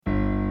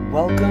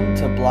Welcome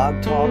to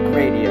Blog Talk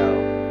Radio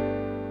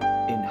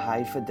in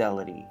high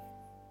fidelity.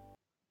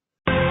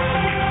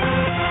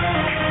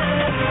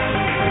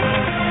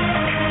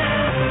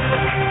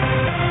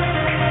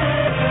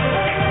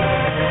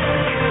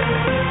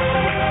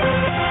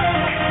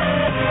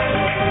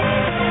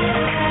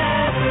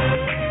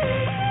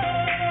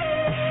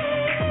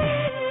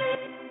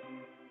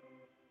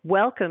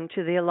 Welcome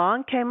to the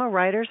Along Came a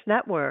Writers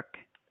Network.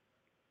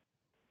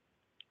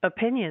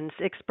 Opinions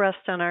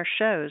expressed on our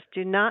shows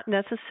do not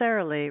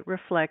necessarily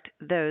reflect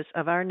those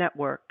of our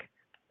network.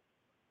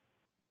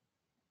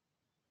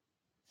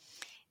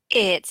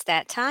 It's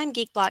that time,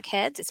 Geek Block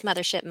heads. It's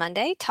Mothership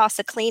Monday. Toss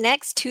a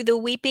Kleenex to the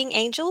weeping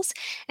angels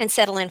and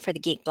settle in for the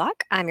Geek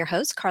Block. I'm your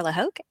host, Carla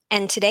Hoke,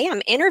 and today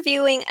I'm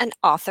interviewing an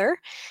author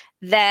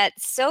that,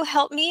 so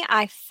help me,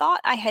 I thought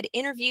I had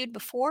interviewed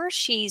before.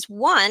 She's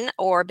won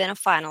or been a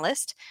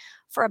finalist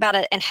for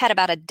and had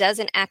about a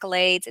dozen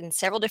accolades in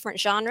several different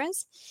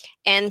genres.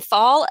 And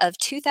fall of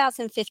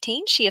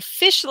 2015, she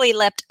officially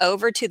leapt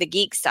over to the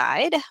geek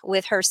side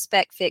with her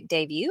spec fic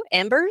debut,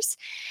 Embers.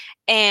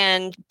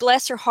 And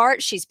bless her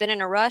heart, she's been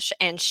in a rush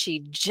and she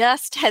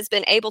just has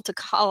been able to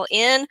call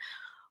in.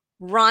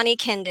 Ronie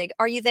Kendig,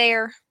 are you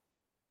there?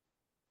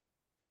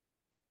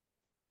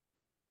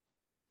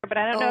 But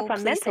I don't know if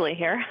I'm mentally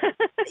here.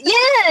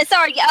 Yes,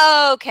 are you?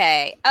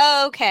 Okay,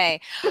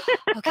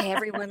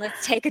 everyone,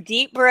 let's take a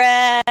deep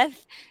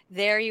breath.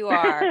 There you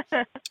are.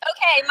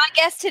 Okay, my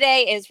guest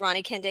today is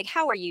Ronie Kendig.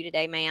 How are you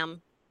today,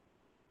 ma'am?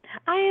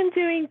 I am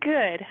doing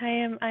good. I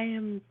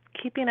am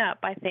keeping up,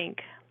 I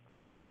think.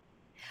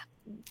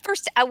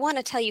 First, I want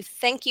to tell you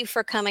thank you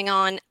for coming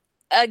on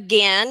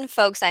again.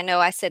 Folks, I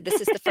know I said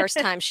this is the first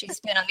time she's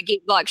been on the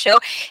Geek Block show.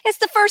 It's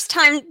the first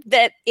time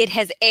that it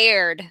has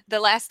aired. The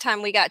last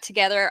time we got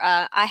together,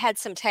 I had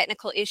some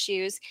technical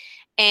issues,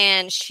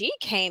 and she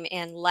came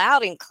in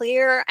loud and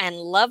clear and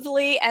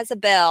lovely as a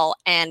bell,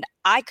 and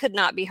I could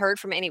not be heard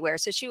from anywhere.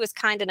 So she was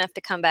kind enough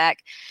to come back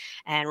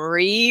and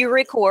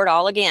re-record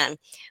all again.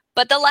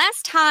 But the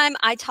last time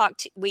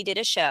we did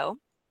a show,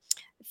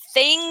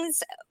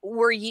 things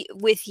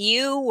with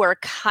you were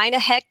kind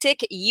of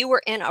hectic. You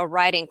were in a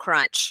writing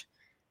crunch.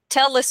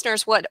 Tell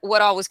listeners what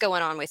all was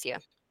going on with you.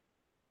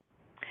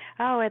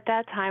 Oh, at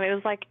that time, it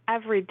was like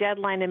every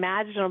deadline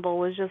imaginable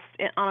was just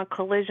on a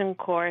collision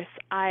course.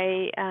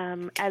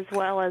 As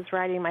well as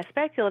writing my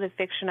speculative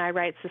fiction, I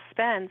write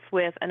suspense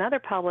with another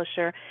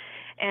publisher,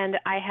 and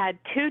I had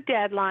two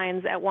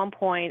deadlines at one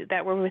point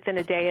that were within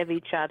a day of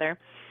each other.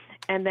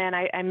 And then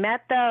I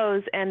met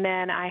those, and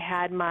then I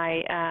had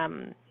my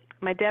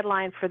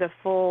deadline for the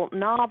full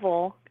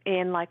novel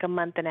in like a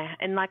month.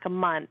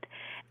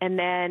 And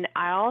then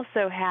I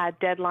also had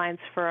deadlines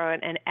for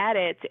an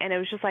edit, and it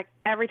was just like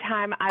every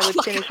time I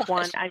would finish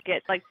one, I'd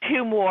get like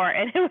two more,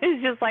 and it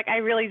was just like I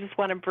really just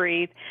want to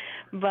breathe.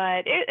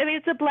 But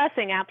it's a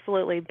blessing,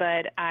 absolutely.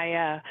 But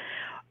I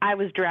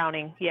was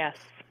drowning, yes.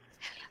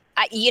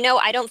 I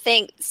don't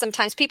think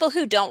sometimes people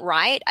who don't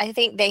write, I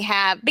think they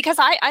have, because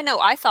I know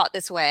I thought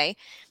this way,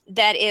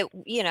 that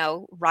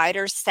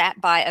writers sat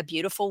by a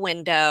beautiful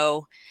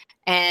window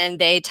and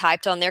they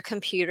typed on their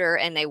computer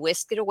and they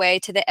whisked it away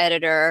to the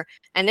editor,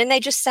 and then they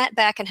just sat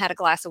back and had a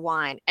glass of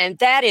wine. And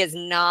that is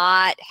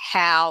not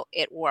how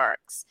it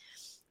works.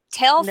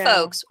 Tell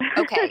folks,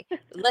 okay,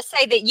 let's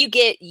say that you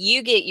get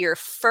your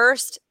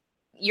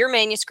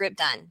manuscript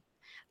done.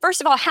 First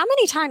of all, how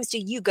many times do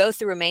you go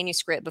through a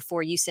manuscript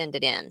before you send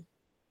it in?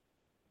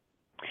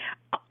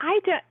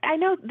 I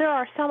know there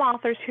are some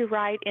authors who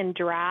write in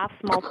drafts,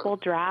 multiple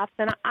drafts,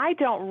 and I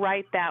don't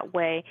write that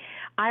way.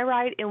 I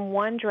write in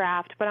one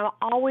draft, but I'm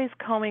always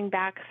combing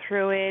back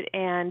through it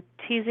and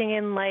teasing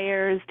in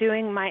layers,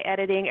 doing my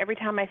editing. Every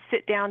time I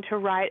sit down to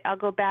write, I'll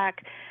go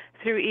back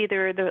through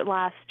either the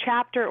last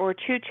chapter or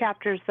two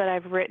chapters that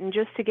I've written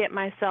just to get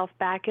myself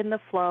back in the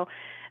flow.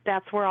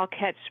 That's where I'll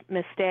catch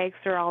mistakes,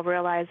 or I'll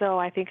realize,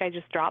 I think I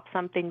just dropped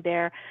something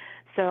there.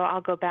 So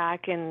I'll go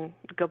back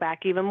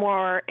even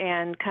more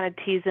and kind of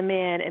tease them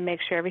in and make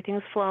sure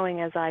everything's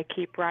flowing as I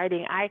keep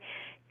writing. I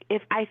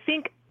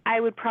think I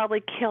would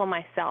probably kill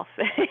myself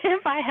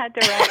if I had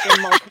to write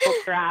in multiple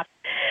drafts,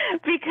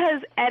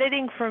 because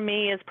editing for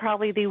me is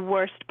probably the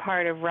worst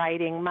part of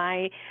writing.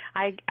 I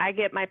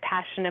get my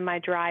passion and my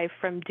drive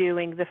from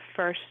doing the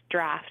first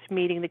draft,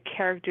 meeting the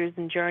characters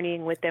and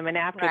journeying with them, and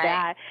after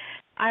that,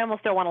 I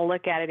almost don't want to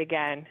look at it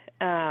again.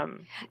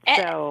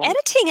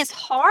 Editing is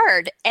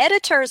hard.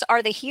 Editors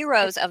are the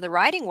heroes of the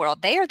writing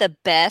world. They are the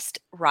best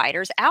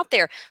writers out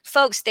there.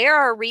 Folks, there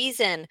are a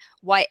reason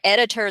why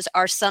editors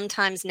are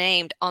sometimes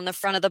named on the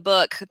front of the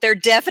book. They're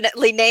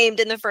definitely named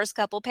in the first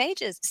couple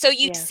pages. So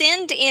you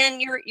send in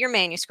your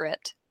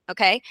manuscript,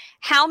 okay?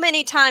 How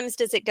many times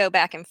does it go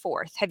back and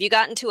forth? Have you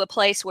gotten to a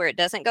place where it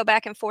doesn't go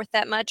back and forth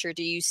that much, or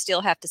do you still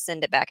have to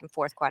send it back and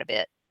forth quite a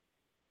bit?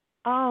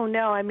 Oh,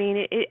 no. I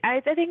mean,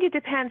 I think it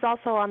depends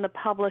also on the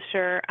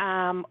publisher.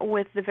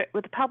 With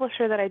the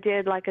publisher that I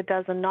did like a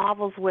dozen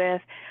novels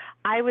with,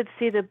 I would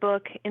see the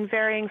book in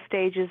varying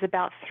stages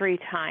about 3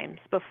 times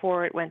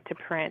before it went to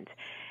print.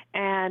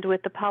 And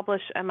with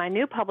my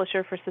new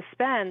publisher for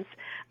suspense,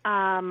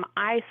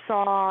 I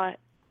saw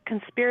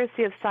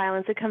Conspiracy of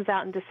Silence. It comes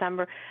out in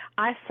December.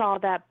 I saw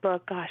that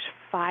book,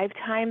 5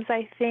 times,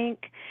 I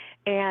think.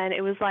 And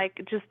it was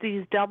like just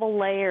these double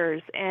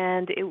layers,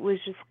 and it was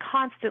just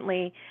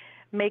constantly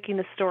making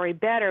the story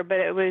better, but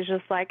it was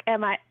just like,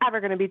 am I ever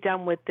going to be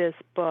done with this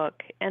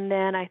book? And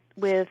then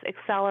with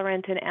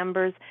Accelerant and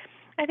Embers,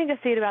 I think I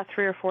see it about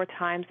 3 or 4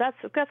 times. That's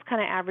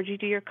kind of average. You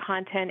do your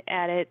content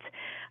edit,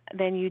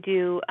 then you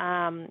do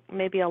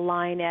maybe a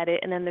line edit,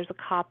 and then there's a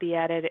copy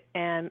edit,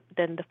 and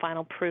then the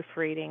final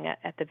proofreading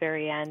at the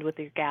very end with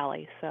your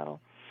galley. So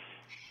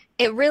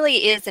it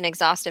really is an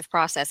exhaustive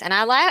process. And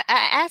I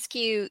asked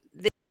you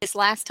this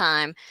last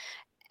time,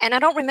 and I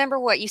don't remember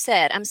what you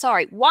said. I'm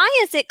sorry. Why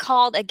is it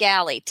called a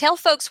galley? Tell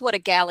folks what a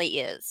galley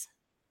is.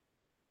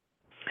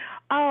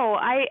 Oh,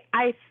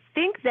 I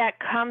think that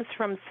comes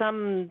from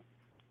some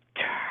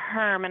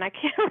term, and I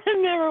can't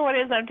remember what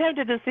it is. I'm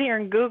tempted to sit here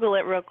and Google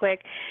it real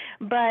quick.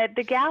 But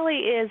the galley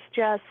is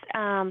just,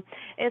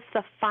 it's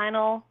the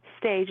final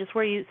stage. It's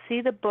where you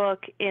see the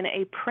book in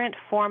a print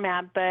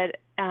format, but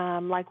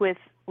like with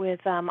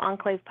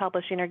Enclave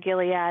Publishing or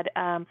Gilead,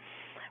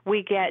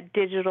 we get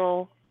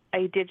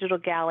a digital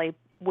galley.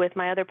 With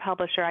my other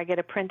publisher, I get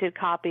a printed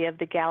copy of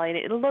the galley, and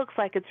it looks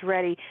like it's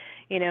ready,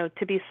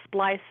 to be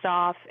spliced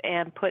off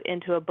and put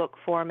into a book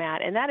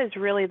format. And that is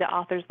really the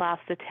author's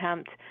last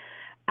attempt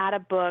at a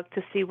book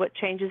to see what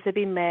changes have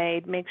been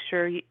made, make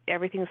sure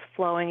everything's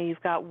flowing, and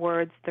you've got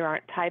words, there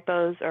aren't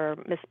typos or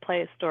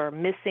misplaced or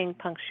missing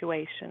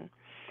punctuation.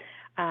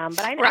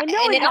 But I know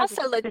and it has a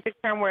specific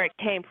term where it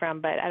came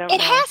from, but I don't know.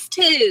 It has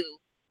to.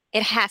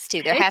 It has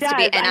to. There has to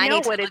be. And I know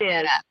need to what it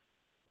is.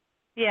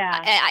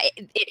 Yeah.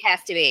 It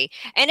has to be.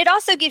 And it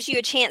also gives you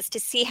a chance to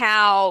see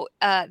how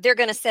they're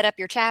going to set up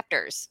your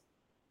chapters.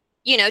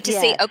 To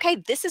see, okay,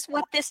 this is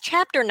what this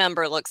chapter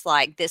number looks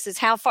like. This is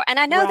how far. And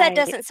I know that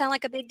doesn't sound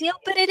like a big deal,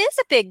 but it is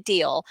a big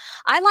deal.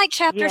 I like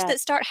chapters that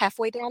start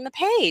halfway down the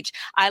page.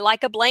 I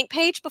like a blank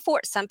page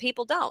before. Some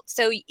people don't.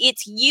 So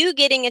it's you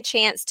getting a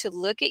chance to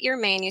look at your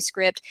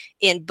manuscript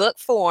in book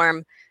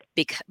form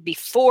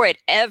before it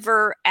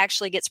ever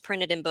actually gets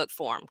printed in book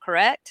form,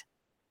 correct?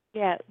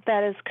 Yeah,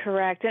 that is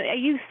correct. And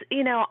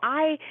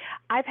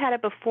I've had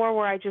it before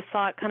where I just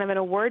saw it kind of in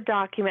a Word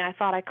document. I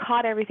thought I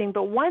caught everything,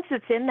 but once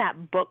it's in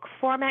that book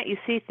format, you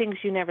see things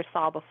you never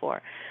saw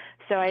before.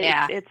 So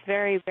it's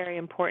very, very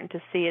important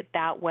to see it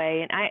that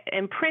way.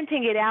 And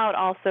printing it out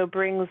also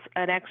brings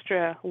an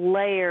extra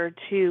layer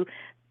to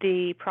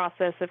the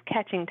process of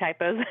catching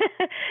typos.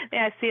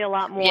 I see a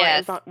lot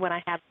more when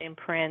I have it in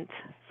print.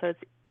 So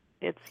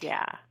it's.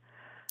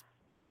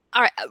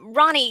 All right,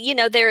 Ronie,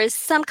 there is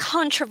some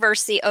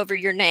controversy over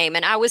your name.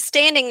 And I was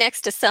standing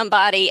next to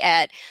somebody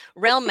at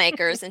Realm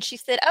Makers, and she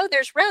said, oh,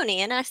 there's Ronie.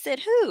 And I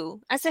said,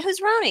 who? I said,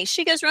 who's Ronie?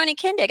 She goes, Ronie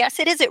Kendig. I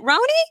said, is it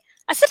Ronie?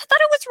 I said, I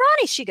thought it was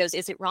Ronie. She goes,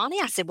 is it Ronie?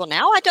 I said, well,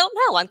 now I don't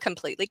know. I'm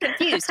completely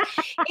confused.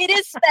 It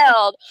is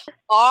spelled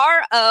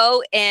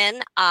Ronie,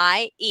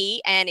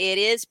 and it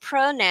is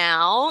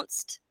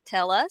pronounced,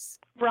 tell us.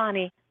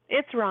 Ronie.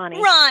 It's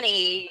Ronie.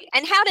 Ronie.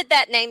 And how did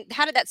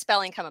that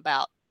spelling come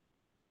about?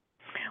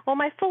 Well,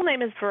 my full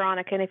name is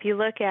Veronica, and if you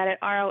look at it,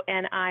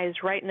 Roni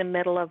is right in the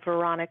middle of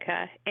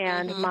Veronica.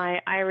 And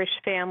my Irish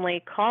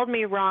family called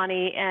me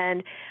Ronie,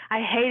 and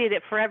I hated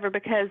it forever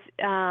because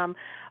of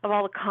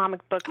all the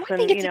comic books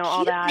and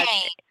all that.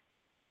 Name.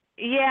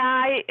 Yeah,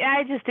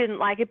 I just didn't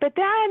like it. But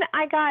then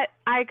I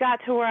got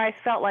to where I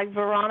felt like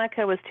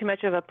Veronica was too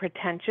much of a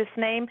pretentious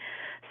name.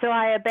 So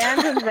I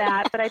abandoned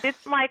that, but I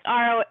didn't like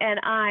Roni,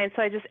 and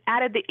so I just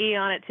added the E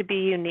on it to be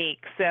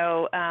unique.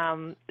 So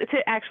to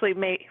actually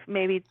make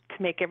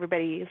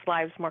everybody's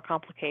lives more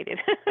complicated.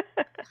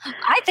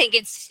 I think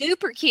it's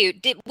super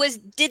cute.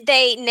 Did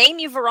they name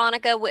you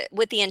Veronica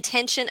with the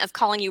intention of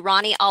calling you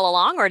Ronie all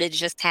along, or did it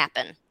just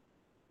happen?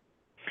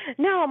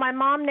 No, my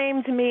mom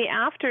named me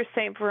after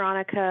Saint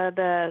Veronica,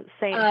 the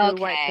saint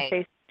who wiped the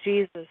face of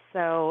Jesus.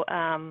 So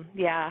and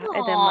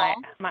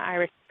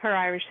then her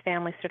Irish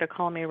family started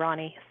calling me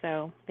Ronie.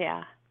 So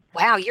yeah.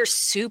 Wow, you're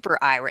super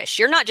Irish.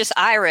 You're not just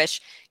Irish.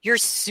 You're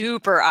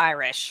super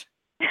Irish.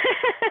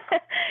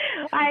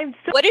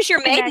 What is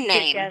your maiden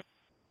name? Yes.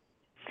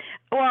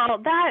 Well,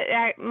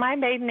 my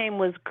maiden name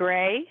was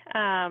Gray,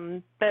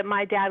 but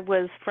my dad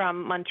was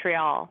from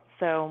Montreal.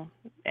 So,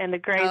 and the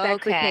Grays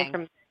actually came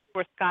from.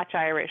 We're Scotch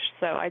Irish,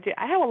 so I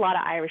have a lot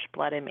of Irish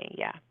blood in me,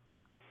 yeah.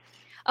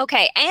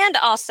 Okay, and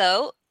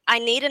also, I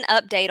need an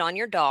update on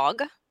your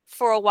dog.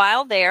 For a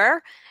while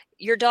there,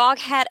 your dog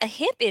had a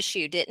hip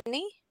issue, didn't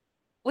he?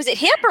 Was it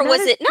hip or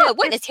was it? No, it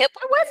wasn't his hip.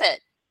 What was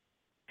it?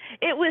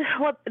 It was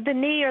the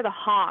knee or the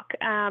hock,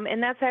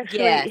 and that's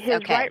actually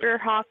his right rear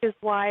hock is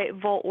why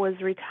Volt was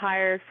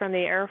retired from the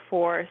Air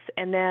Force,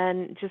 and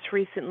then just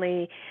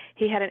recently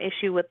he had an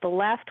issue with the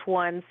left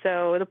one,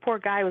 so the poor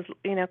guy was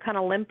kind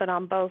of limping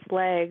on both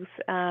legs.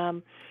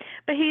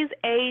 But he's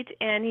 8,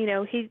 and he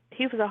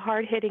was a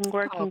hard hitting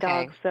working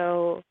dog,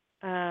 so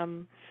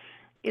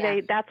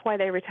that's why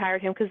they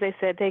retired him, because they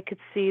said they could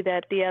see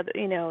that the other,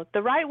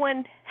 the right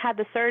one had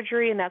the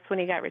surgery, and that's when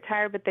he got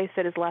retired. But they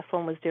said his left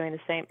one was doing the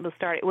same.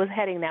 It was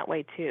heading that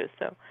way too.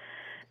 So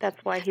that's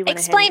why he went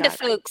ahead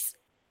and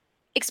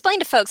Explain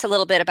to folks a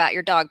little bit about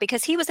your dog,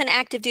 because he was an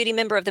active duty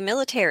member of the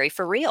military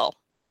for real.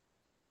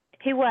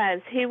 He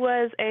was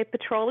a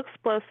patrol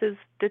explosives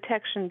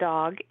detection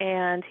dog,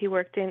 and he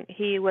was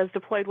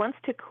deployed once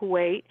to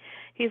Kuwait.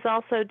 He's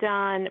also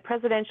done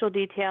presidential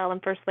detail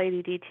and first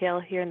lady detail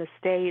here in the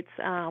States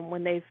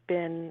when they've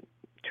been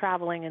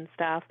traveling and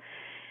stuff.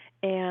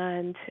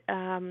 And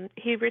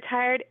he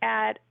retired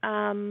at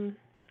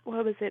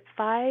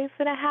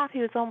 5.5? He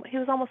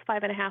was almost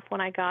 5.5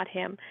 when I got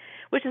him,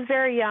 which is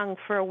very young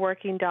for a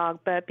working dog,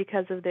 but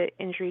because of the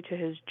injury to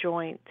his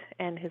joint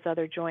and his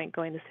other joint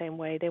going the same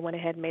way, they went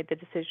ahead and made the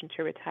decision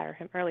to retire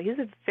him early. He's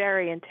a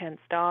very intense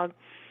dog,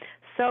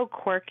 so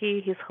quirky.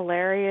 He's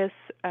hilarious,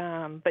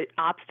 but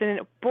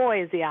obstinate.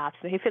 Boy, is he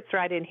obstinate. He fits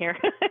right in here.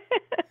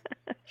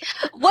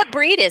 What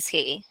breed is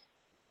he?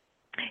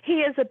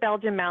 He is a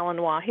Belgian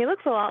Malinois. He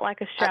looks a lot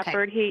like a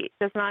shepherd. Okay. He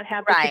does not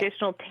have the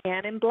traditional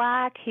tan and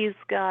black. He's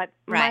got,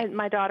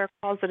 my daughter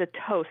calls it a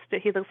toast.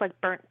 He looks like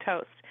burnt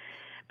toast,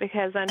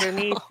 because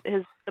underneath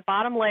the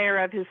bottom layer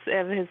of his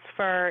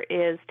fur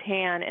is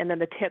tan, and then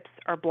the tips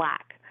are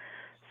black.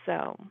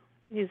 So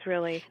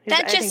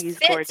that just fits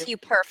gorgeous. You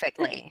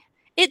perfectly.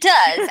 It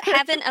does.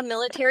 Having a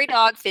military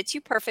dog fits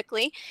you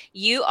perfectly.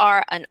 You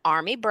are an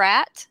Army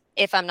brat,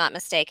 if I'm not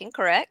mistaken,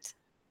 correct?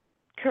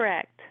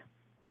 Correct.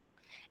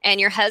 And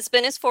your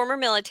husband is former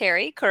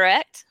military,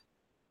 correct?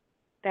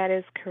 That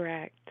is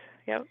correct.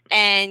 Yep.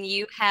 And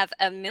you have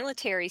a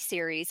military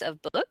series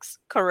of books,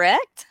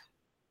 correct?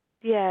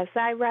 Yes,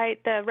 I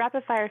write. The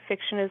rapid fire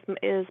fiction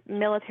is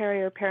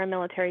military or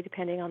paramilitary,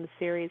 depending on the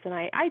series. And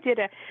I did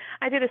a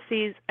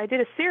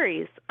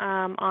series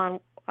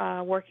on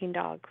working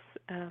dogs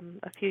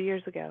a few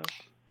years ago.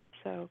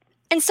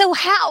 And so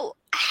how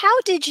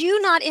did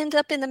you not end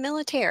up in the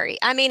military?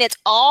 I mean, it's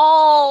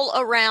all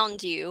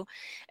around you,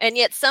 and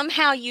yet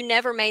somehow you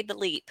never made the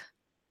leap.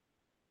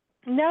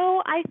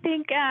 No, I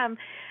think I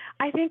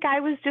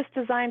was just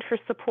designed for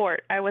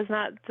support. I was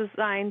not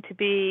designed to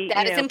be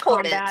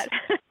important. Combat.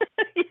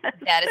 Yes.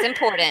 That is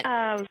important.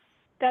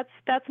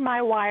 That's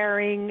my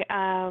wiring.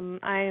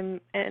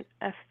 I'm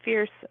a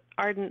fierce,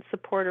 ardent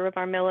supporter of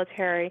our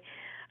military.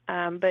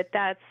 But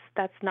that's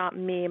not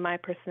me, my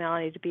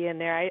personality to be in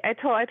there. I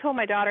told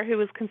my daughter, who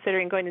was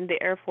considering going into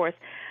the Air Force,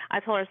 I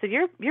told her, I said,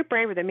 you're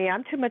braver than me.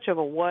 I'm too much of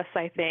a wuss,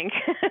 I think.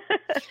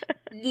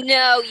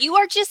 No, you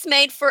are just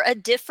made for a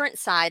different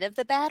side of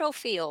the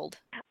battlefield.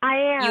 I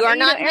am. You are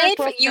not made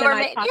for. You are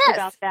made. Yes.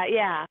 About that.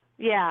 Yeah.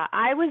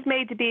 I was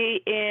made to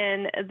be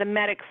in the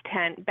medic's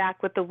tent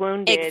back with the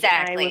wounded.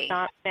 Exactly. I was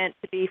not meant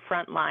to be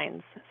front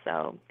lines.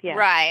 So yeah.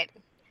 Right.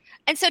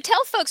 And so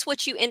tell folks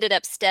what you ended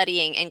up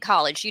studying in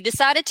college. You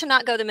decided to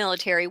not go to the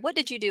military. What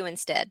did you do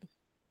instead?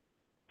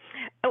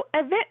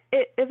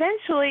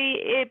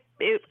 Eventually,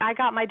 I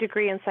got my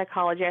degree in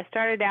psychology. I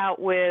started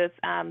out with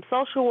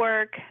social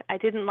work. I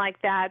didn't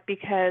like that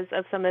because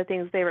of some of the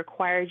things they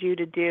required you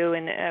to do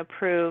and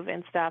approve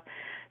and stuff.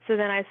 So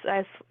then I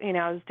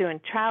was doing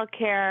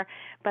childcare,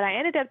 but I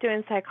ended up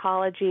doing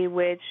psychology,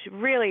 which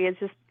really is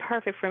just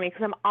perfect for me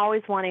because I'm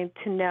always wanting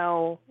to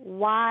know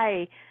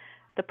why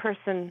the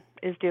person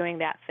is doing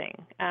that thing.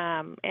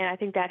 And I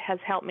think that has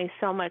helped me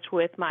so much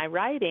with my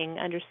writing,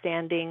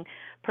 understanding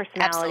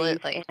personalities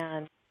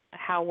and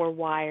how we're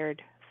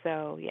wired.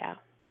 So, yeah.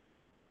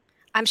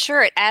 I'm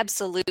sure it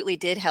absolutely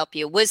did help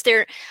you. Was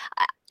there,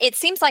 it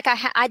seems like I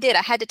had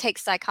to take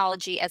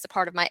psychology as a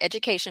part of my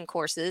education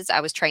courses. I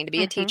was trained to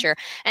be a teacher.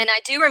 And I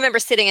do remember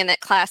sitting in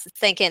that class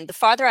thinking, the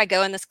farther I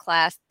go in this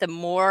class, the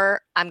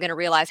more I'm going to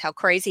realize how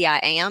crazy I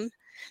am.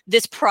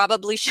 This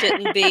probably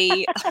shouldn't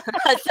be.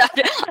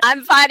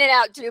 I'm finding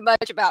out too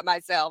much about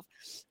myself.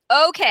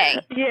 Okay,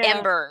 yeah.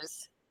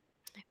 Embers.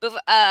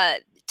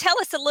 Tell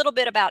us a little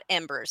bit about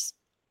Embers.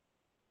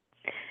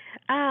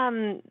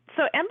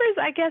 So Embers,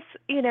 I guess,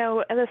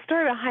 the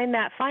story behind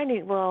that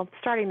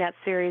starting that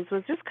series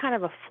was just kind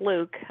of a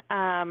fluke.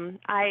 When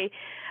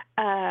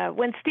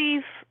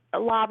Steve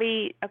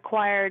Lobby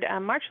acquired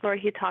March Lord,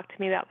 he talked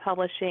to me about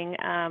publishing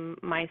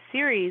my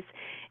series,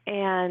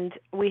 and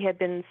we had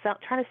been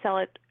trying to sell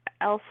it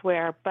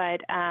elsewhere, but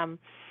I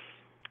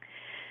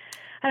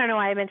don't know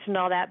why I mentioned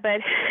all that,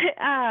 but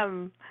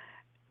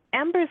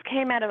Embers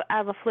came out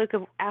of a fluke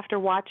after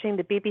watching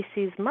the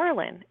BBC's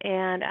Merlin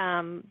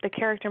and the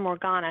character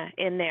Morgana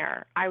in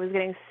there. I was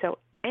getting so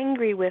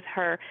angry with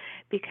her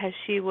because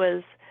she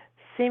was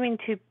seeming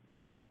to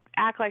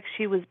act like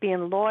she was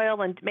being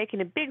loyal and making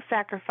a big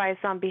sacrifice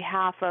on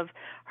behalf of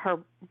her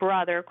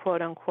brother,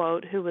 quote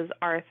unquote, who was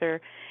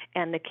Arthur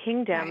and the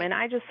kingdom. Right. And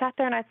I just sat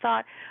there and I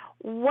thought,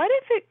 what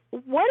if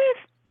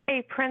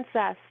a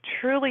princess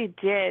truly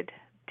did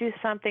do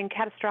something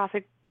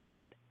catastrophic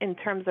in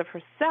terms of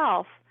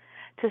herself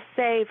to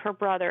save her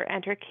brother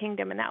and her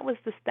kingdom? And that was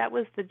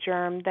the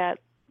germ that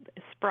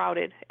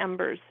sprouted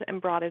Embers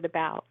and brought it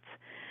about.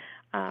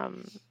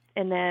 And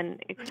then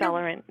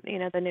Accelerant,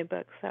 the new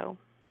book. So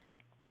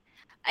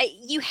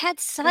You had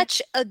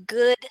such a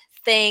good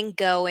thing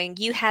going.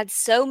 You had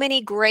so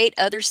many great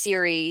other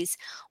series.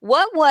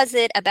 What was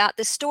it about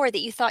the story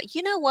that you thought,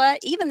 you know what,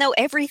 even though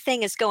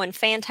everything is going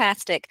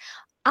fantastic,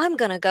 I'm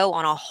going to go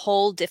on a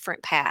whole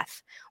different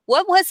path?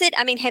 What was it?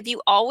 I mean, have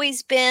you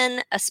always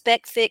been a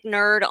spec fic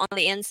nerd on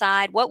the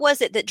inside? What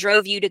was it that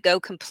drove you to go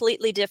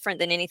completely different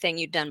than anything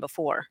you'd done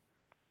before?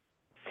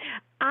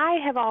 I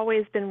have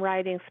always been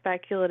writing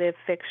speculative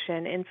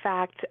fiction. In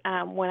fact,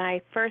 when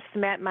I first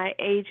met my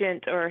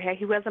agent, or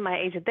he wasn't my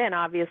agent then,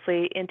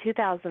 obviously, in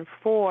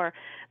 2004,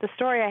 the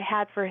story I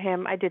had for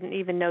him, I didn't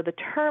even know the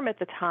term at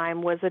the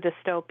time, was a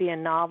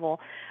dystopian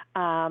novel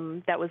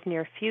that was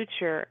near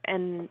future.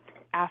 And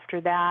after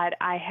that,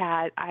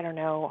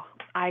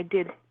 I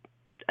did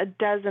a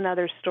dozen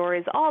other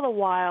stories, all the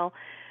while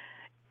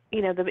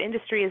the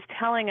industry is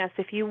telling us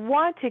if you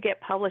want to get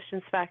published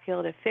in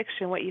speculative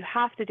fiction, what you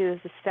have to do is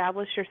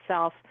establish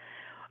yourself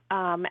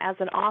as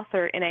an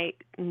author in a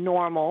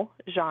normal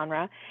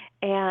genre,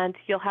 and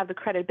you'll have the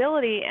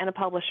credibility, and a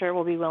publisher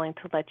will be willing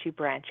to let you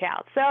branch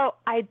out. So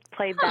I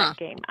played that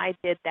game. I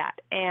did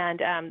that,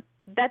 and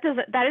that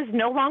is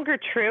no longer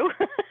true.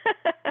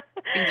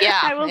 Yeah,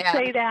 I will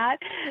say that.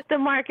 The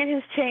market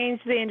has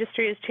changed, the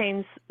industry has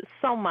changed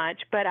so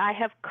much, but I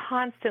have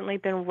constantly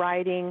been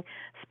writing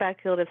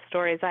speculative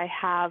stories. I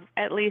have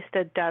at least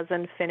a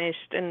dozen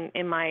finished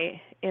in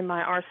my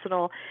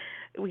arsenal.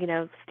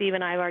 Steve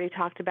and I have already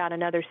talked about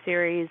another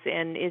series,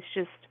 and it's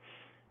just,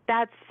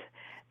 that's,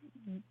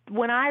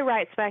 when I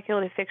write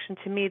speculative fiction,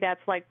 to me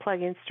that's like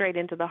plugging straight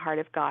into the heart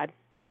of God.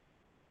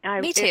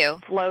 Me too.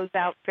 It flows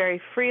out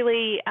very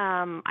freely.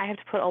 I have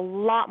to put a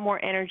lot more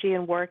energy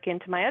and work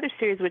into my other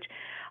series, which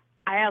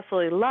I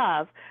absolutely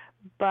love,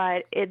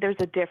 but there's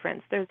a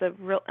difference. There's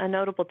a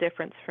notable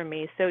difference for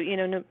me. So,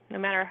 no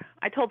matter,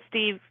 I told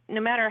Steve,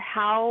 no matter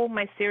how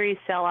my series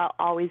sell, I'll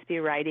always be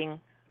writing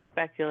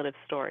speculative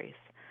stories.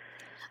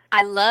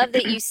 I love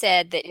that you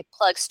said that it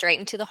plugs straight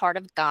into the heart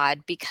of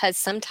God, because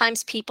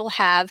sometimes people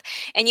have,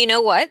 and you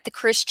know what, the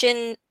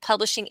Christian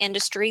publishing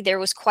industry, there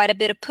was quite a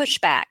bit of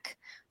pushback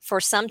for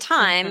some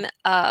time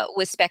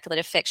with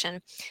speculative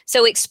fiction.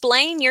 So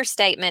explain your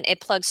statement,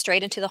 it plugs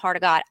straight into the heart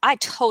of God. I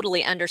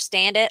totally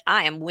understand it.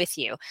 I am with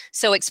you.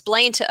 So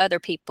explain to other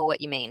people what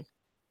you mean.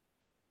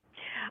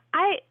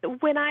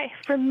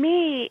 For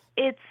me,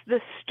 it's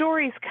the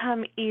stories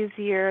come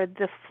easier.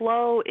 The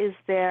flow is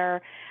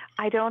there.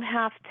 I don't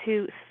have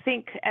to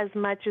think as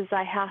much as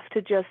I have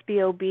to just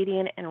be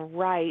obedient and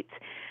write.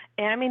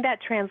 And I mean,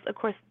 of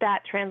course,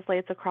 that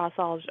translates across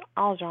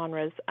all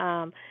genres.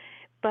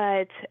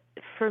 But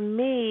for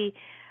me,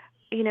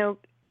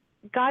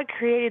 God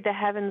created the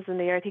heavens and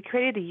the earth. He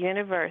created the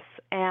universe.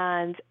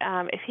 And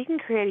if he can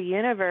create a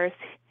universe,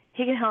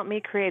 he can help me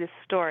create a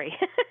story.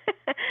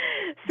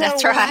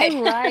 That's right.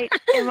 When I write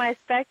in my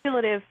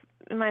speculative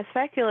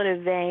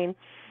vein,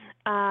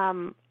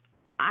 I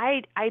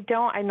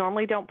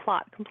normally don't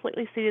plot,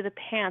 completely seat of the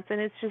pants, and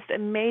it's just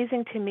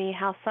amazing to me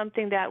how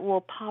something that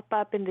will pop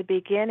up in the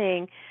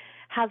beginning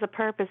has a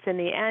purpose in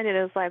the end. It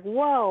is like,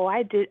 whoa,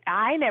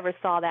 I never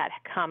saw that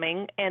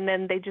coming, and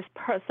then they just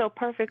so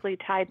perfectly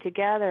tied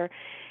together.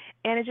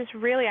 And it just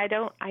really,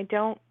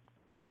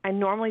 I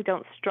normally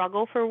don't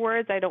struggle for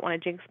words. I don't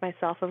want to jinx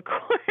myself, of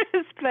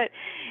course, but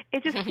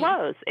it just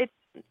flows.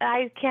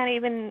 I can't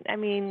even,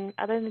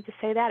 other than to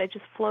say that, it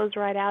just flows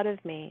right out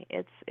of me.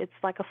 It's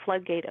like a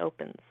floodgate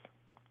opens.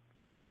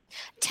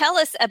 Tell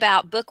us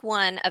about book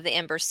 1 of the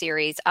Embers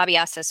series,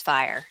 Abiasa's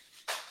Fire.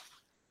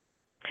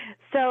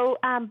 So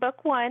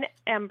book 1,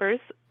 Embers,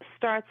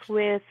 starts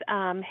with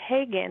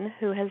Hagen,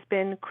 who has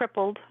been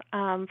crippled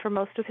for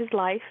most of his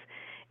life,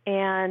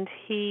 and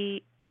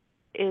he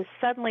is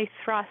suddenly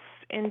thrust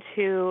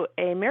into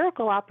a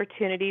miracle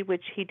opportunity,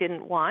 which he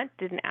didn't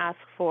ask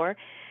for,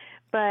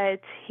 but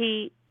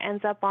he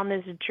ends up on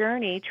this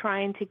journey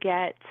trying to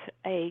get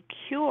a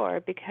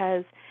cure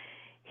because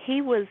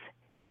he was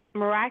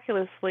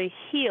miraculously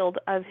healed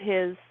of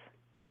his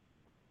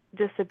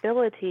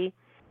disability,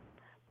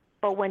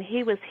 but when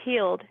he was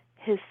healed,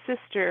 his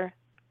sister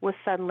was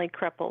suddenly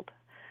crippled.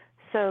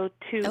 So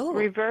to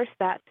reverse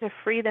that, to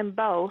free them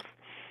both,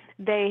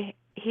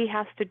 he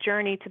has to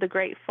journey to the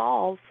Great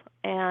Falls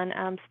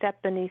and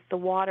step beneath the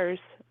waters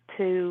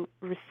to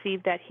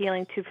receive that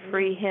healing, to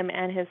free him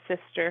and his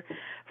sister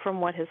from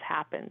what has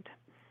happened.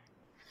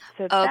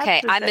 So okay,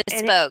 I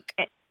misspoke.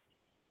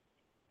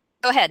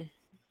 Go ahead.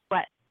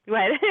 What?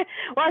 Well,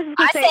 I was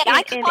just going to say,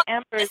 I call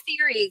the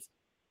series.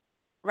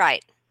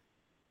 Right.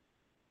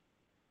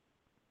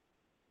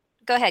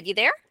 Go ahead. You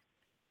there?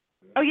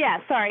 Oh yeah,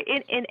 sorry.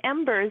 In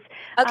Embers,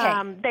 okay.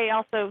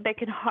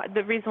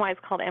 The reason why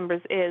it's called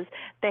Embers is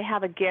they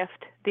have a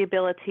gift, the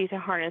ability to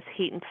harness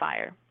heat and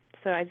fire.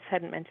 So I just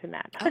hadn't mentioned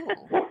that.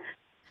 Oh.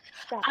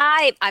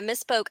 I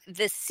misspoke.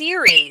 The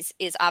series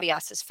is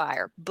Abiasa's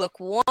Fire. Book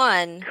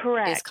 1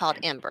 is called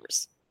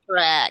Embers.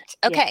 Correct.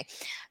 Okay.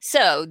 Yes.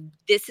 So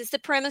this is the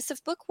premise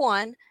of book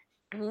 1.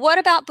 What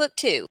about book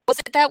 2? Was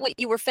that what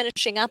you were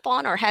finishing up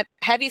on, or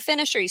have you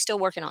finished, or are you still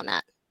working on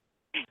that?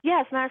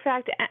 Yes, matter of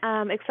fact,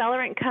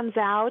 Accelerant comes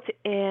out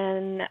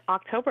in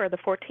October the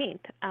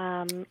 14th.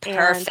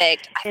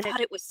 Perfect. I And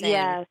thought it was soon.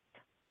 yes,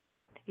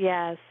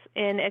 yes.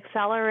 In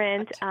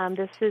Accelerant,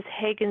 this is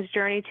Hagen's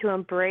journey to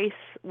embrace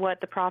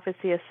what the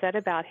prophecy has said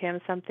about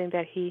him, something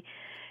that he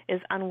is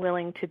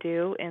unwilling to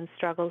do and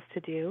struggles to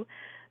do.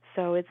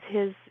 So it's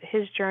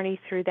his journey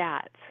through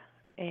that,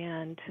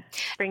 and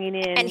bringing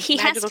in And he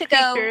has magical to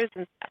go. creatures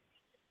and stuff.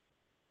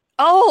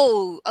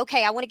 Oh,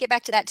 okay. I want to get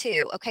back to that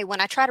too. Okay, when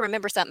I try to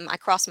remember something, I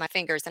cross my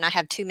fingers, and I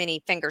have too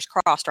many fingers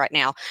crossed right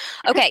now.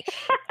 Okay,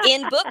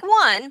 in book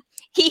 1,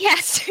 he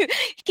has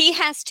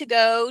to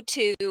go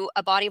to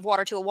a body of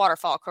water, to a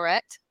waterfall,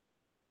 correct?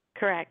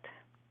 Correct.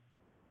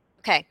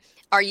 Okay.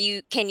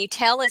 Can you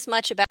tell as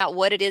much about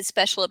what it is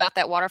special about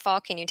that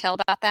waterfall? Can you tell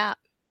about that?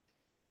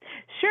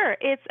 Sure,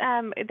 it's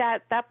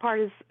that part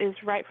is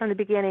right from the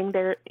beginning.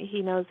 There,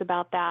 he knows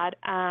about that.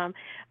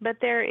 But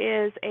there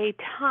is a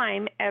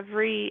time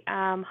every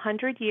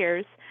 100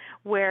 years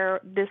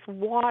where this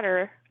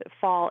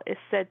waterfall is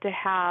said to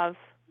have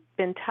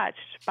been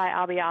touched by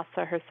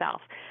Abiasa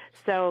herself.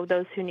 So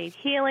those who need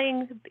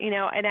healing,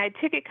 and I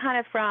took it kind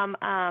of from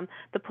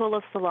the pool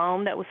of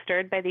Siloam that was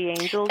stirred by the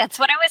angels. That's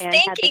what I was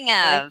thinking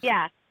of.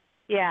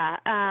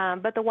 Yeah.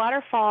 But the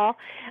waterfall,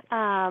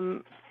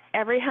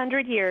 every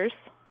 100 years,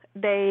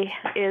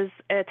 is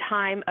a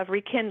time of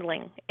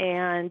rekindling,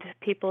 and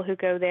people who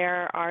go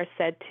there are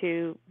said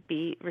to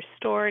be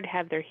restored,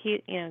 have their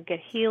get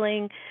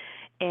healing,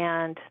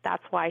 and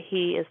that's why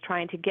he is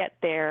trying to get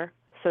there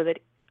so that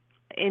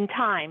in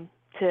time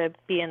to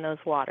be in those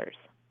waters.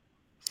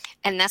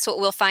 And that's what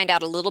we'll find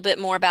out a little bit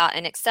more about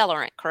in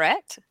Accelerant,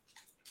 correct?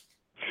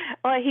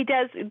 Well, he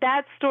does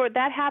that story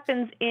that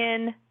happens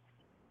in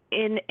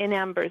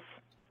Embers.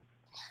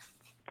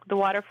 The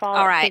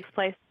waterfall takes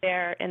place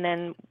there, and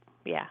then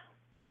yeah.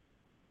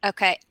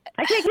 Okay.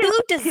 I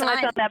can't get too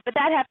much on that, but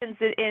that happens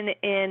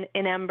in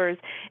Embers.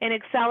 In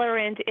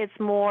Accelerant, it's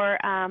more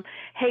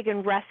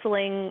Hagen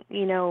wrestling,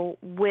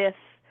 with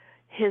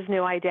his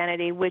new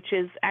identity, which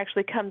is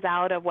actually comes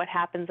out of what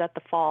happens at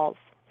the falls.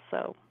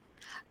 So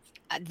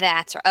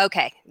that's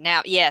okay.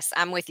 Now, yes,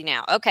 I'm with you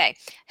now. Okay,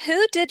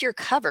 who did your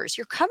covers?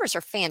 Your covers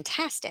are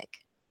fantastic.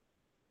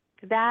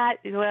 That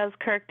was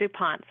Kirk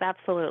DuPont's,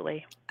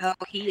 absolutely. Oh,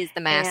 he is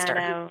the master.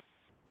 And,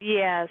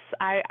 yes,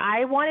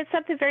 I wanted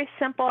something very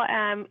simple.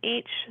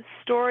 Each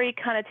story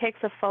kind of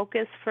takes a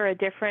focus for a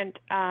different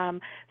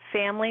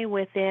family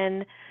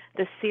within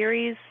the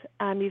series,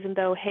 even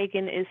though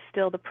Hagen is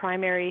still the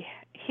primary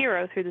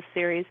hero through the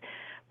series.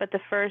 But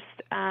the first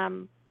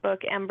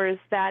book, Embers,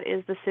 that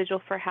is the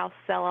sigil for House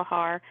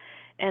Selahar.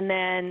 And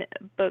then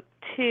book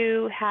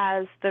 2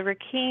 has the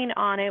Rakeen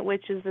on it,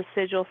 which is the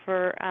sigil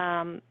for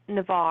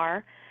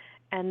Navarre.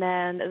 And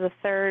then the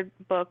third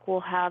book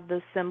will have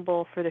the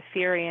symbol for the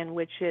Furion,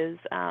 which is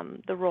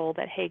the role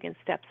that Hagen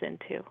steps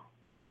into.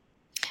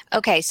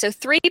 Okay, so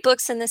 3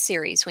 books in the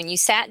series. When you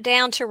sat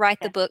down to write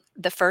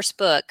the first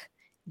book,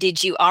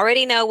 did you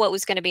already know what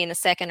was going to be in the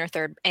second or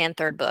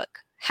third book?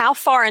 How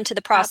far into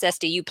the process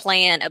do you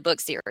plan a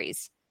book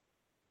series?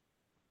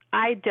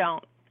 I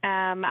don't.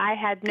 I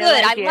had no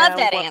idea. Good. I love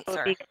that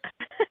answer.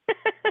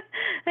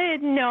 I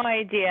had no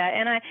idea,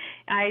 and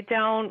I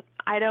don't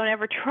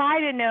ever try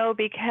to know,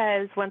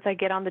 because once I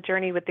get on the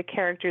journey with the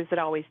characters, it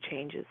always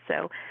changes.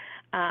 So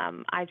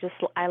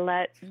I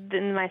let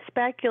in my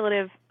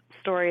speculative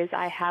stories,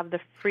 I have the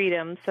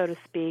freedom, so to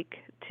speak,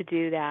 to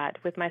do that.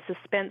 With my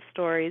suspense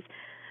stories,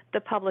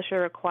 the publisher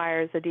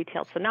requires a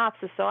detailed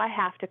synopsis, so I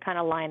have to kind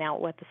of line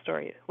out what the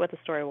story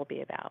will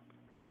be about.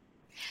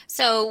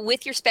 So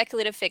with your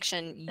speculative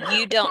fiction,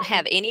 you don't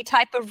have any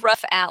type of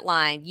rough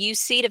outline. You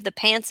seat of the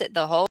pants it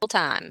the whole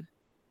time.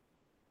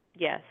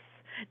 Yes.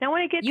 Now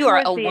when I get you are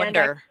a the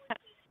wonder.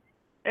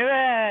 When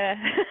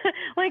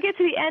I get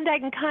to the end, I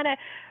can kind of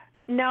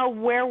know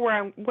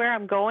where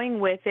I'm going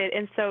with it,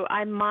 and so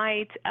I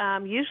might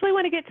usually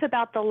when I get to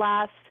about the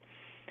last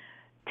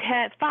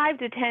 5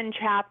 to 10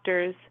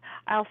 chapters,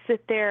 I'll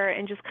sit there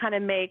and just kind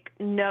of make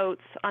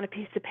notes on a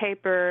piece of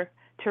paper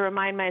to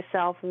remind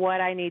myself what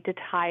I need to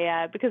tie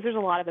up, because there's a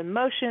lot of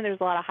emotion, there's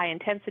a lot of high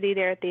intensity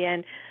there at the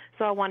end,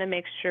 so I want to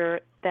make sure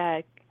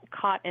that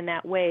caught in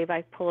that wave,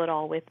 I pull it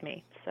all with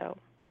me. So,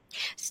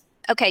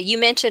 okay, you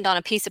mentioned on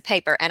a piece of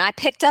paper, and I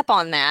picked up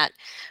on that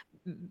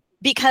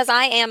because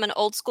I am an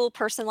old school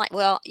person.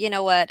 Well, you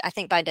know what? I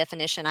think by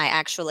definition, I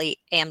actually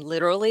am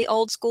literally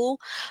old school,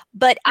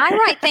 but I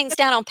write things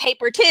down on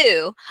paper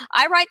too.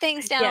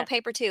 On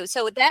paper too.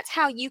 So that's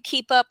how you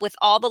keep up with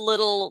all the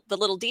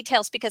little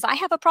details, because I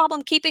have a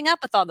problem keeping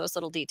up with all those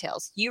little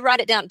details. You write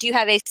it down. Do you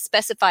have a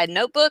specified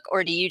notebook,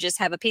 or do you just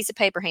have a piece of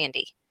paper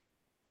handy?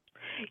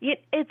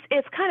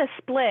 It's kind of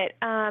split.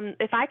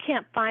 If I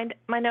can't find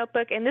my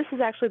notebook, and this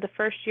is actually the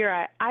first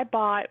year I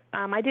bought,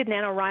 I did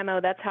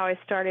NaNoWriMo. That's how I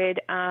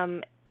started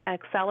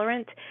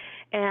Accelerant,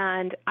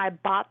 and I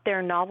bought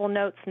their novel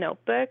notes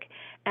notebook,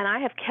 and I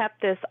have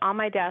kept this on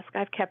my desk.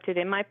 I've kept it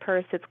in my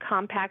purse. It's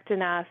compact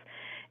enough,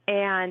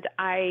 and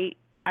I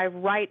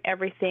write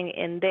everything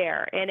in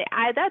there. And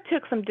that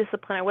took some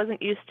discipline. I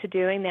wasn't used to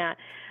doing that.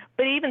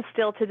 But even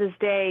still to this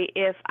day,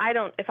 if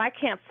I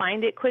can't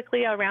find it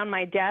quickly around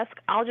my desk,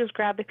 I'll just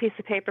grab a piece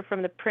of paper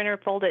from the printer,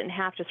 fold it in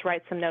half, just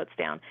write some notes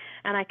down,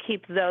 and I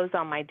keep those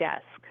on my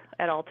desk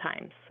at all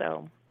times.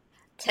 So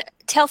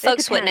tell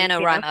folks what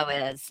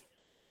NaNoWriMo is.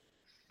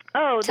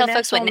 Oh, tell the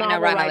folks what National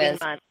Novel NaNoWriMo Writing is.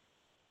 Month.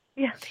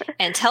 Yeah.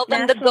 And tell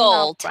them the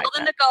goal. Tell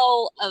them the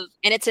goal of,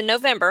 and it's in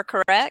November,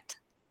 correct?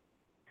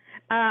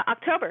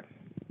 October.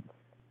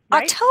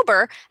 Right?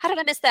 October? How did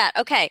I miss that?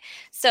 Okay.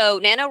 So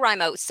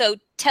NaNoWriMo. So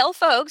tell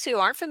folks who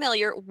aren't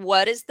familiar,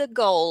 what is the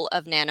goal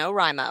of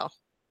NaNoWriMo?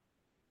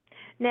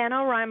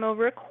 NaNoWriMo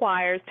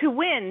requires, to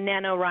win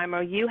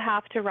NaNoWriMo, you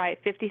have to write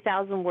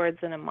 50,000 words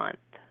in a month.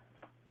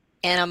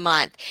 In a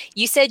month.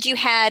 You said you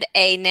had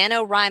a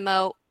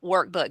NaNoWriMo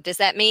workbook. Does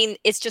that mean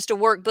it's just a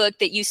workbook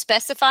that you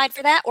specified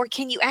for that, or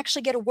can you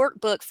actually get a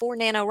workbook for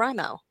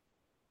NaNoWriMo?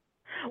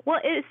 Well,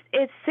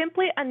 it's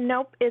simply a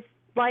note. It's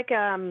like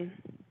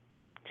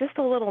just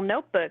a little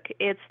notebook.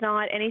 It's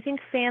not anything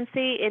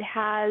fancy. It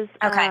has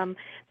the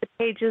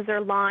pages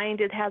are lined.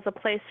 It has a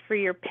place for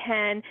your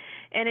pen,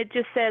 and it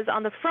just says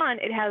on the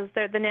front it has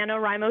the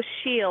NaNoWriMo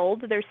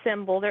shield, their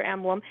symbol, their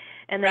emblem,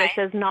 and then it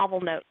says novel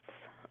notes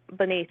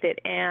beneath it.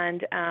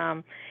 And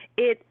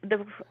they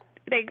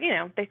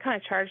kind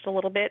of charged a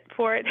little bit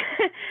for it,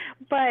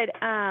 but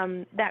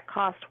that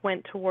cost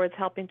went towards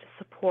helping to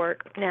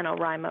support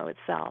NaNoWriMo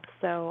itself.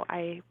 So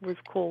I was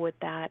cool with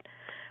that.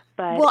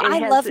 But well,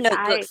 I love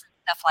notebooks and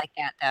stuff like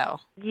that, though.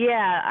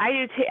 Yeah, I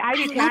do too.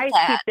 I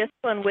keep this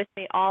one with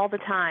me all the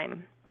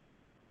time.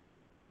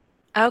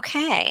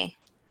 Okay.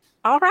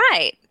 All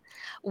right.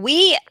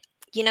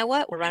 You know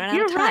what? We're running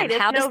out of time. Right.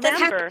 It's How does November. this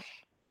happen?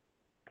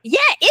 Yeah,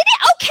 it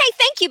is. Okay,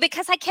 thank you,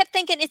 because I kept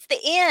thinking it's the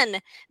N.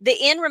 The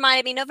N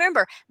reminded me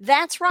November.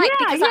 That's right,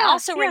 because I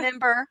also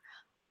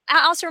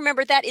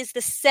remember that is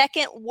the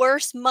second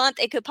worst month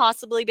it could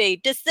possibly be.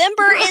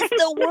 December is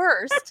the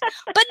worst,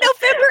 but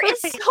November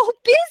is so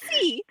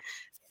busy.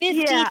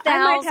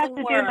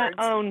 50,000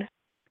 words.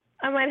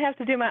 I might have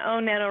to do my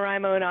own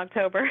NaNoWriMo in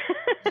October.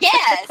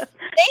 Yes,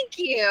 thank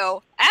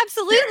you.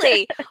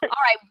 Absolutely. All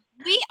right,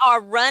 we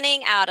are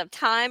running out of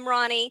time,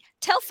 Ronie.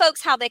 Tell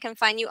folks how they can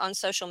find you on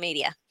social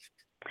media.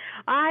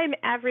 I'm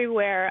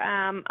everywhere.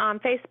 On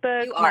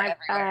Facebook. You are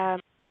everywhere.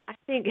 I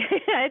think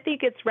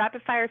it's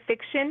Rapid Fire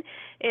Fiction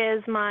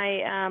is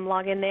my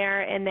login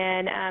there, and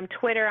then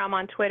Twitter. I'm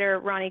on Twitter,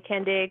 Ronie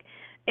Kendig.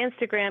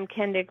 Instagram,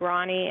 Kendig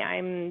Ronie.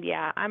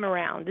 I'm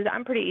around.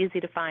 I'm pretty easy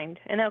to find.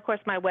 And then, of course,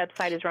 my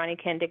website is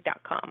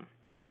RonieKendig.com.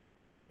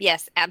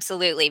 Yes,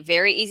 absolutely.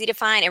 Very easy to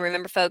find. And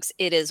remember, folks,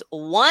 it is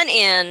one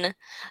N,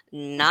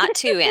 not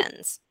two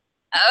N's.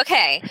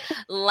 Okay.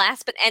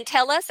 And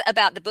tell us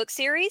about the book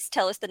series.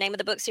 Tell us the name of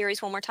the book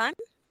series one more time.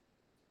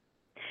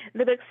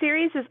 The book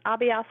series is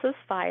Abiasa's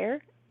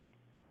Fire.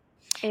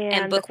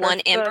 And book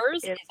one,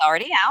 Embers, is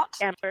already out.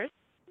 Embers,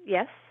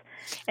 yes.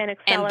 And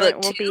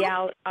Accelerant will be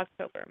out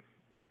October.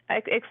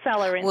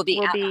 Accelerant will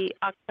be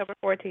October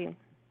 14th.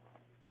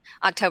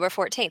 October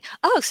 14th.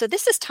 Oh, so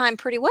this is timed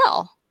pretty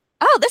well.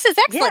 Oh, this is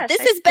excellent. Yes,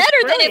 this is better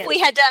than if we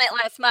had done it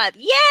last month.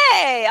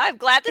 Yay! I'm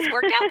glad this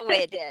worked out the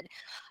way it did.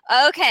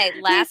 Okay,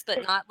 last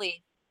but not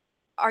least,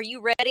 are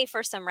you ready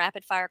for some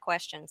rapid fire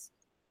questions?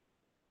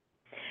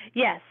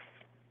 Yes.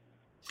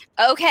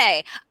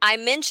 Okay, I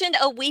mentioned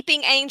a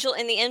weeping angel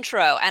in the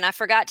intro, and I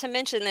forgot to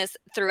mention this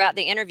throughout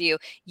the interview.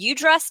 You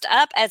dressed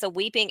up as a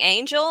weeping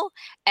angel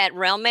at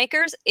Realm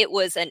Makers. It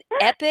was an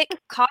epic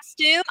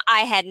costume.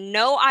 I had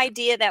no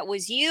idea that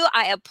was you.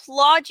 I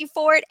applaud you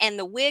for it, and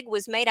the wig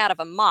was made out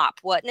of a mop,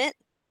 wasn't it?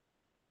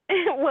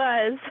 It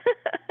was.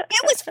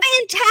 It was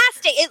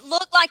fantastic. It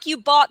looked like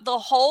you bought the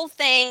whole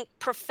thing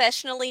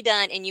professionally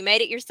done and you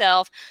made it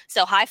yourself.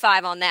 So high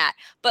five on that.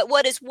 But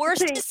what is worse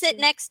to sit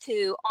next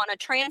to on a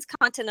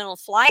transcontinental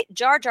flight,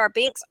 Jar Jar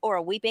Binks or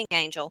a weeping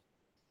angel?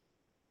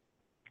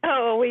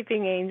 Oh, a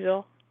weeping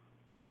angel.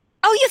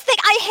 Oh, you think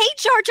I hate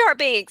Jar Jar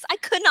Binks? I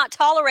could not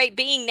tolerate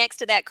being next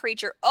to that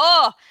creature.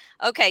 Oh,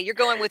 okay. You're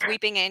going with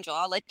weeping angel.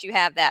 I'll let you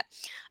have that.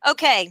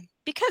 Okay.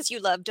 Because you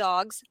love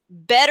dogs,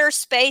 better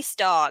space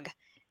dog.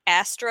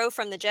 Astro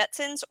from the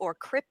Jetsons or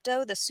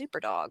Crypto the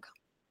Superdog?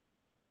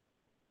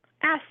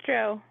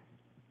 Astro.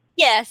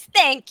 Yes,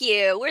 thank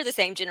you. We're the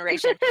same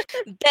generation.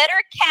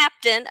 Better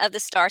captain of the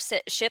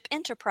Starship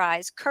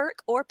Enterprise,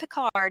 Kirk or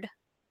Picard?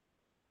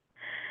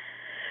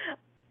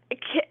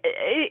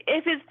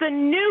 If it's the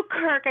new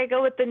Kirk, I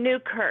go with the new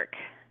Kirk.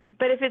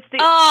 But if it's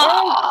the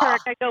old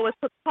Kirk, I go with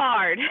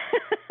Picard.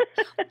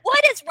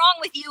 What is wrong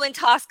with you and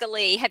Tosca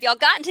Lee? Have y'all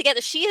gotten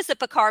together? She is a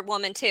Picard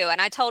woman too,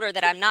 and I told her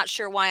that I'm not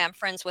sure why I'm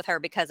friends with her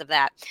because of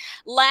that.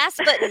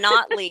 Last but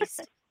not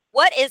least,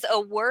 what is a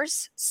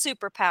worse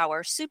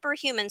superpower?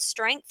 Superhuman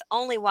strength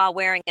only while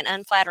wearing an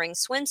unflattering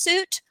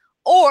swimsuit,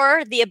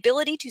 or the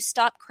ability to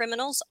stop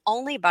criminals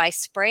only by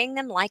spraying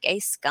them like a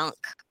skunk?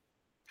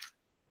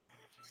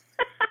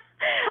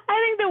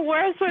 I think the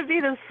worst would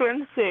be the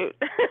swimsuit.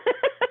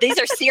 These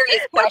are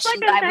serious questions.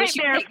 That's like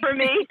a nightmare for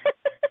me.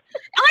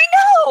 I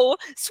know.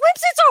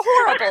 Swimsuits are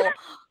horrible.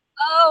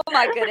 Oh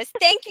my goodness.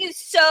 Thank you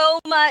so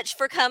much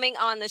for coming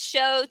on the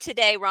show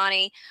today,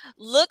 Ronie.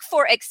 Look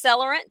for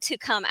Accelerant to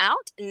come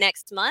out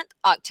next month,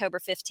 October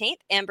 15th.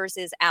 Embers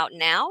is out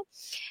now.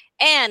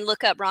 And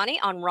look up Ronie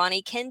on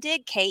Ronie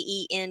Kendig,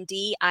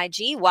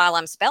 Kendig, while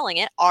I'm spelling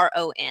it,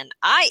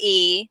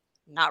 Ronie.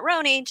 Not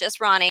Ronie, just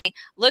Ronie.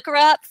 Look her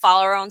up,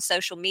 follow her on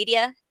social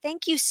media.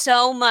 Thank you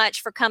so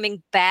much for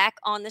coming back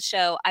on the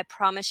show. I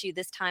promise you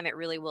this time it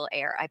really will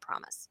air. I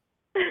promise.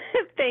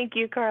 Thank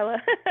you,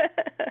 Carla.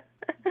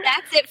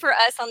 That's it for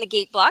us on the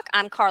Geek Block.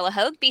 I'm Carla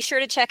Hogue. Be sure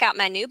to check out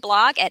my new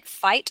blog at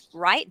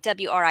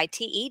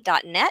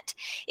fightright.net.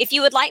 If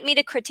you would like me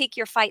to critique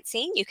your fight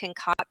scene, you can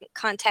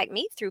contact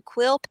me through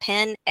Quill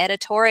Pen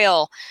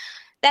Editorial.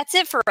 That's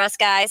it for us,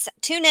 guys.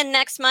 Tune in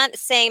next month,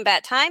 same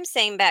bat time,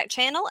 same bat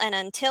channel. And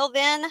until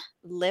then,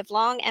 live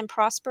long and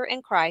prosper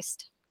in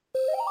Christ.